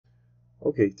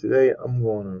Okay, today I'm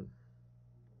going to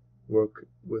work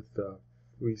with the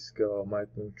Freescale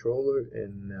Miccontroller,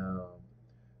 and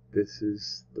this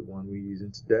is the one we're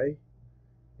using today.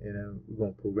 And we're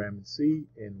going to program in C.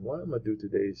 And what I'm going to do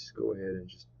today is go ahead and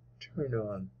just turn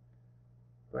on,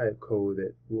 write a code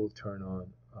that will turn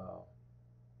on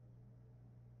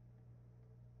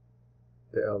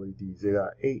the LEDs. They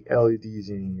got 8 LEDs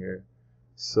in here,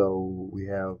 so we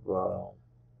have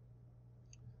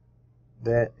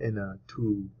that and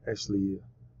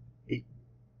 8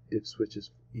 dip switches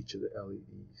for each of the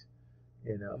LEDs.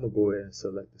 And I'm going to go ahead and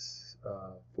select this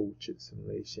full chip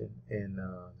simulation and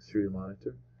 3D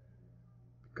monitor,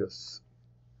 because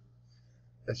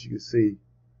as you can see,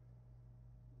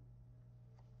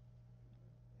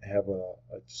 I have a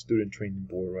student training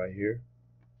board right here.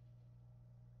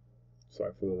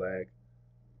 Sorry for the lag.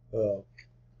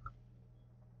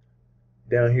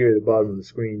 Down here at the bottom of the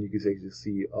screen, you can actually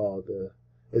see all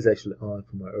it's actually on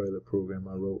from my earlier program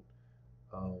I wrote.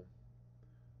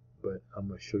 But I'm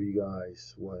going to show you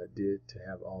guys what I did to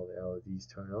have all the LEDs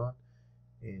turn on.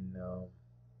 And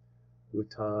with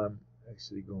time, I'm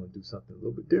actually going to do something a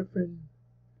little bit different.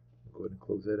 I'll go ahead and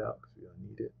close that out because we don't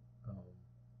need it.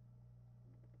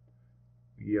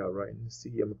 We are right in the C.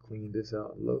 I'm going to clean this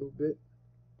out a little bit.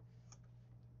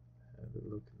 Have it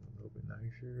looking a little bit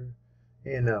nicer.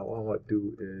 And now what I'm going to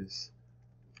do is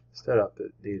start out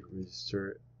the data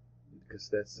register, because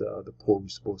that's the port we're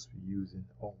supposed to be using,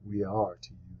 or we are to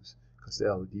use, because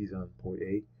the LEDs on port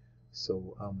A.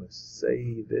 So I'm going to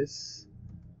say this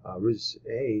register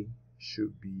A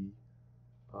should be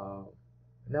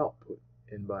an output,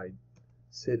 and by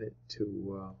setting it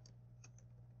to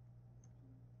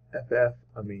FF,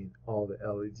 I mean all the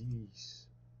LEDs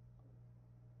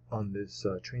on this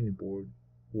training board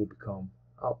will become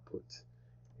outputs.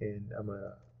 And I'm going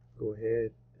to go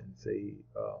ahead and say,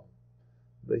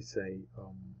 let's say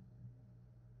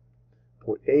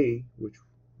port A, which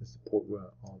is the port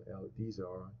where all the LEDs are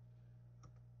on.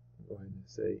 Go ahead and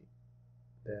say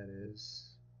that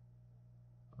is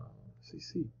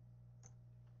CC.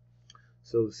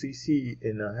 So CC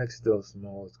in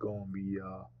hexadecimal is going to be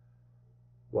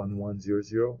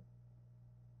 1100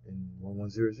 and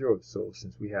 1100. So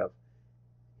since we have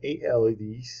 8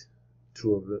 LEDs,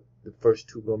 the first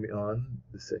 2 going to be on,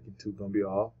 the second 2 going to be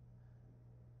off,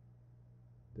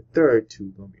 the third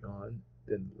 2 going to be on,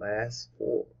 then the last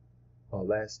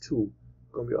 2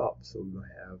 going to be off. So we're going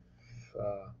to have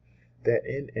that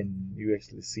in, and you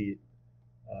actually see it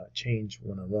change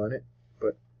when I run it.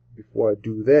 But before I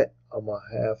do that, I'm going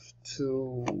to have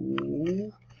to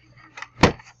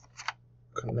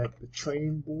connect the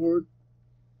training board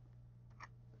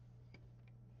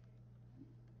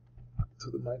to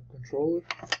the microcontroller.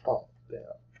 Oh, damn,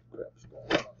 crap's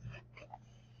going on.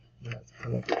 I have to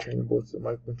connect the training board to the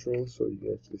microcontroller so you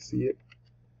can actually see it,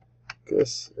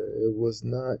 because it was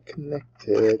not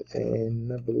connected,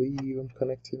 and I believe I'm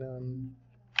connected on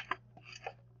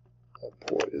what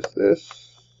port is this?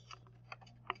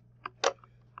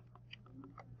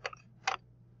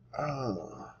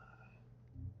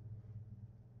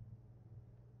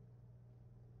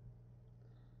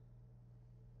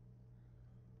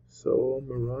 So I'm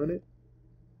gonna run it.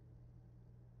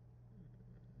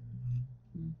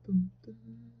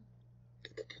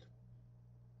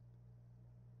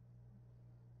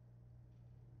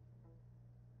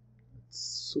 It's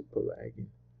super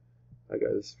lagging. I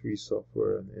got this free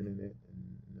software on the internet,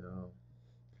 and I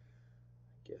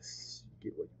guess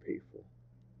you get what you pay for.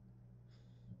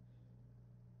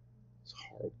 It's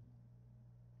horrible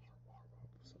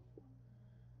software.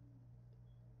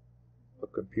 A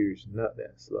computer's not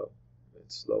that slow.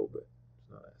 It's slow, but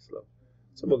it's not that slow.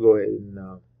 So I'm gonna go ahead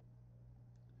and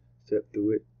step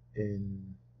through it,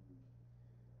 and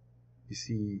you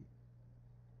see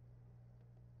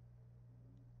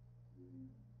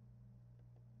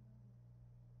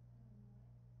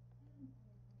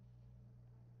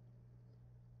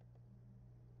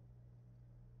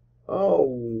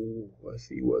I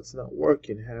see what's not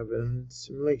working, having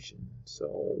simulation.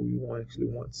 So we actually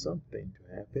want something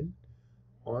to happen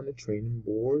on the training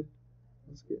board.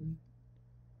 Let's get in.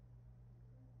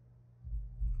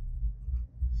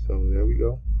 So there we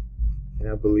go. And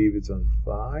I believe it's on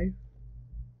 5.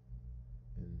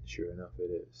 And sure enough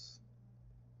it is.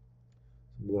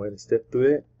 So go ahead and step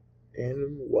through it,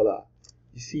 and voila.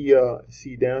 You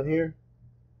see down here,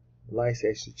 lights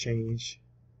actually change.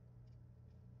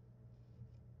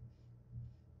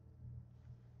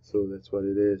 So that's what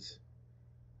it is.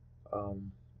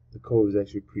 The code is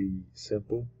actually pretty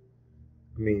simple.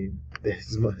 I mean,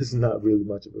 it's not really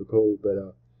much of a code,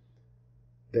 but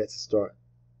that's a start.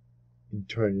 in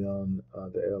turning on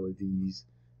the LEDs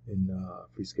in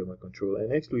Freescale Miccontroller.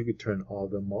 And actually, you could turn all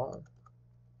of them on.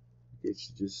 It's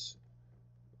just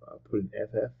put in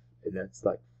FF, and that's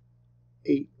like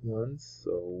 8 ones.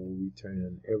 So we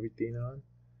turn everything on.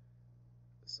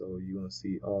 So you're gonna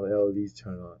see all the LEDs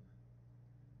turn on.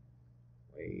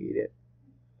 Wait,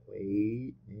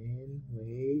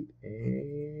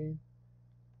 and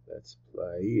let's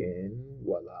play, and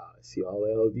voila! See all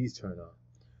the LEDs turn on.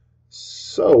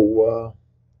 So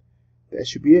that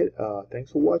should be it.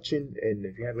 Thanks for watching, and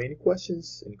if you have any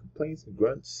questions, any complaints and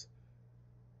grunts,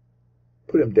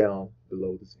 put them down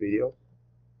below this video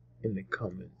in the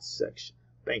comments section.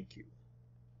 Thank you.